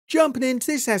Jumping into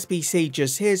this SBC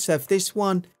just here, so for this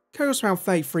one, goes around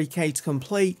 33k to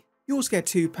complete. You also get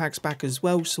 2 packs back as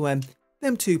well, so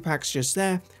them 2 packs just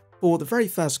there. For the very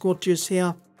first squad just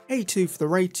here, 82 for the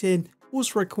rating,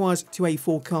 also requires 2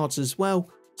 A4 cards as well.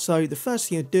 So the first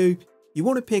thing you do, you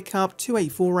want to pick up 2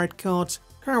 A4 red cards,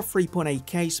 around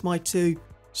 3.8k, Smite 2,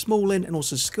 Smalling and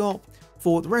also Scott.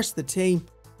 For the rest of the team,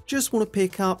 just want to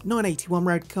pick up 981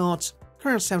 red cards,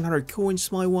 around 700 coins,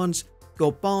 Smite ones.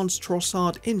 Got Barnes,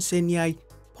 Trossard, Insigne,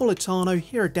 Politano,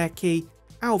 Hirodeki,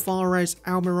 Alvarez,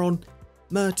 Almiron,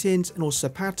 Mertens and also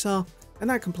Zapata, and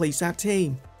that completes that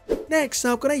team. Next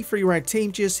up, got a 3 red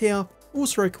team just here,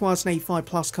 also requires an A5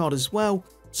 plus card as well.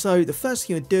 So the first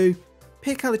thing you do,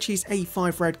 pick out the cheese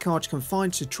A5 red card you can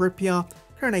find to Trippier,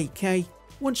 around 8k.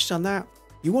 Once you've done that,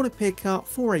 you want to pick up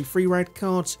 4 A3 red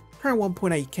cards, around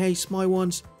 1.8k, Smite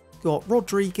ones. Got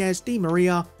Rodriguez, Di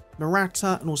Maria,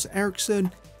 Morata and also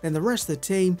Ericsson. Then the rest of the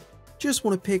team just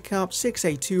want to pick up 6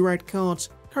 A2 red cards,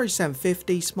 carry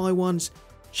 750, Smite ones,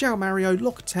 João Mario,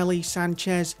 Locatelli,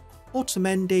 Sanchez,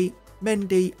 Otamendi,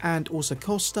 Mendy and also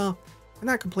Costa, and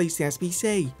that completes the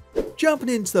SBC. Jumping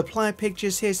into the player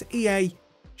pictures, here's EA,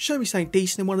 show me something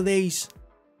decent in one of these.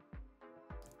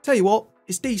 Tell you what,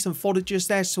 it's decent fodder just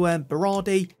there, so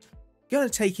Berardi, gonna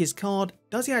take his card.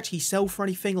 Does he actually sell for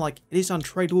anything? Like, it is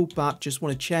untradeable, but just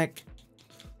want to check.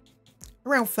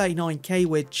 Around 39k,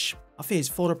 which I think is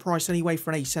fodder price anyway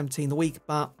for an A17 a week,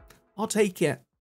 but I'll take it.